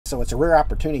So it's a rare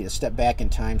opportunity to step back in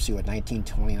time, see what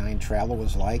 1929 travel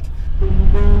was like.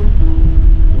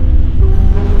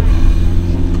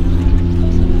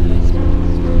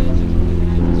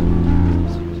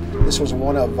 This was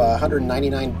one of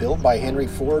 199 built by Henry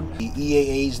Ford, the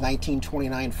EAA's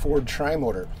 1929 Ford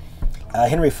Trimotor.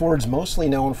 Henry Ford's mostly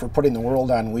known for putting the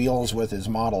world on wheels with his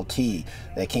Model T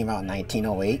that came out in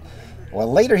 1908. Well,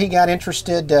 later he got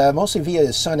interested, mostly via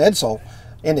his son Edsel,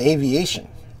 into aviation.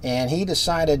 And he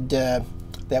decided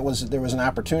there was an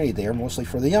opportunity there, mostly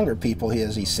for the younger people,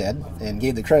 as he said, and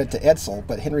gave the credit to Edsel.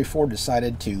 But Henry Ford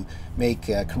decided to make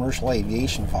commercial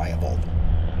aviation viable.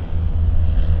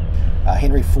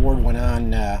 Henry Ford went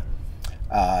on,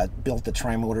 built the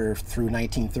Trimotor through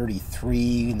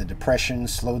 1933, and the Depression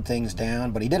slowed things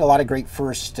down, but he did a lot of great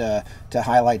firsts. To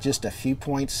highlight just a few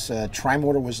points,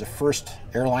 Trimotor was the first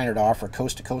airliner to offer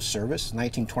coast-to-coast service.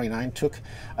 1929 took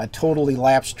a total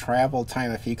elapsed travel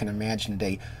time, if you can imagine, a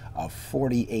day of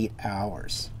 48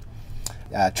 hours.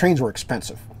 Trains were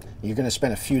expensive. You're going to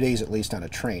spend a few days at least on a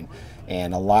train,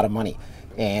 and a lot of money.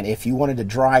 And if you wanted to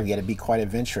drive, you had to be quite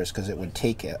adventurous, because it would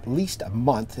take at least a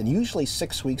month and usually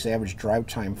 6 weeks average drive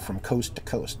time from coast to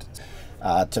coast.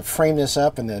 To frame this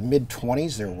up, in the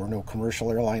mid-20s, there were no commercial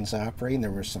airlines operating.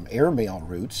 There were some airmail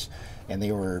routes, and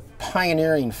they were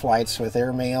pioneering flights with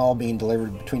airmail being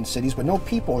delivered between cities, but no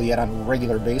people yet on a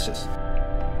regular basis.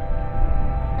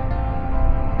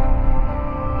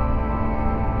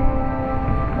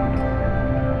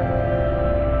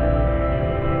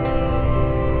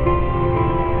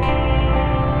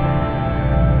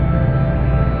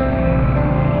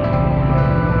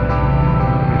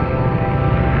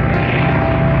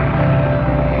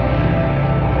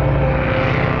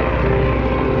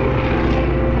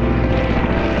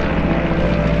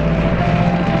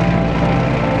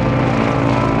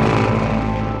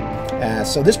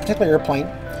 So this particular airplane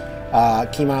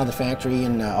came out of the factory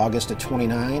in August of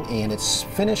 '29, and it's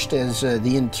finished as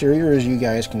the interior, as you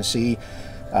guys can see,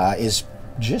 is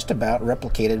just about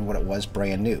replicated what it was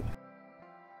brand new.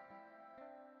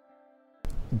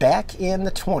 Back in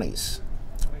the 20s,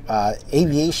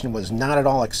 aviation was not at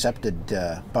all accepted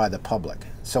by the public.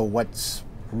 So what's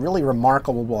really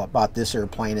remarkable about this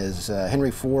airplane is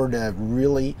Henry Ford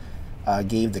really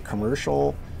gave the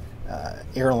commercial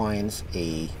airlines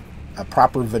a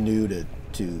proper venue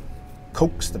to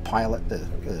coax the pilot,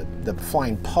 the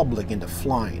flying public, into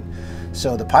flying.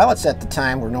 So the pilots at the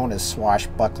time were known as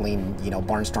swashbuckling,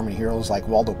 barnstorming heroes like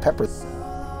Waldo Pepper.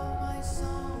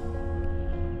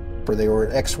 They were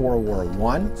ex-World War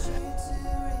I.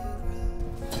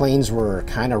 Planes were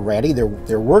kind of ratty. There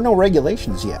were no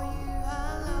regulations yet.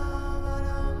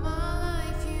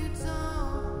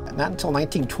 Not until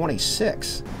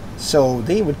 1926. So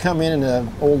they would come in an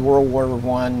old World War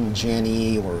I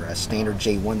Jenny or a standard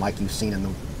J1 like you've seen in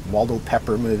the Waldo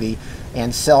Pepper movie,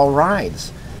 and sell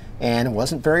rides. And it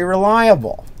wasn't very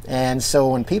reliable. And so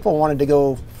when people wanted to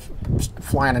go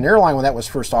fly on an airline when that was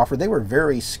first offered, they were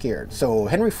very scared. So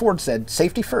Henry Ford said,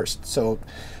 safety first. So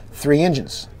 3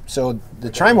 engines. So the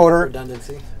Trimotor,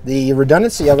 the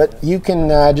redundancy of it, you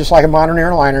can, just like a modern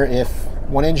airliner, if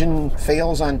one engine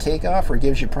fails on takeoff or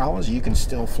gives you problems, you can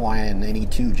still fly in any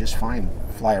 2 just fine.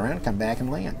 Fly around, come back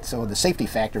and land. So the safety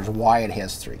factor is why it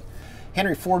has 3.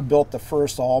 Henry Ford built the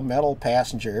first all-metal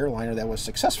passenger airliner that was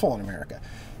successful in America.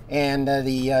 And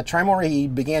the Trimotor he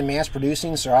began mass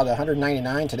producing, so out of the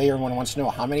 199, today everyone wants to know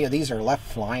how many of these are left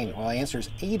flying. Well, the answer is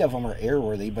 8 of them are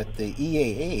airworthy, but the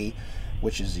EAA,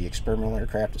 which is the Experimental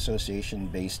Aircraft Association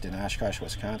based in Oshkosh,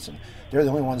 Wisconsin, they're the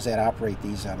only ones that operate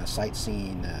these on a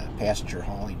sightseeing passenger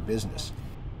hauling business.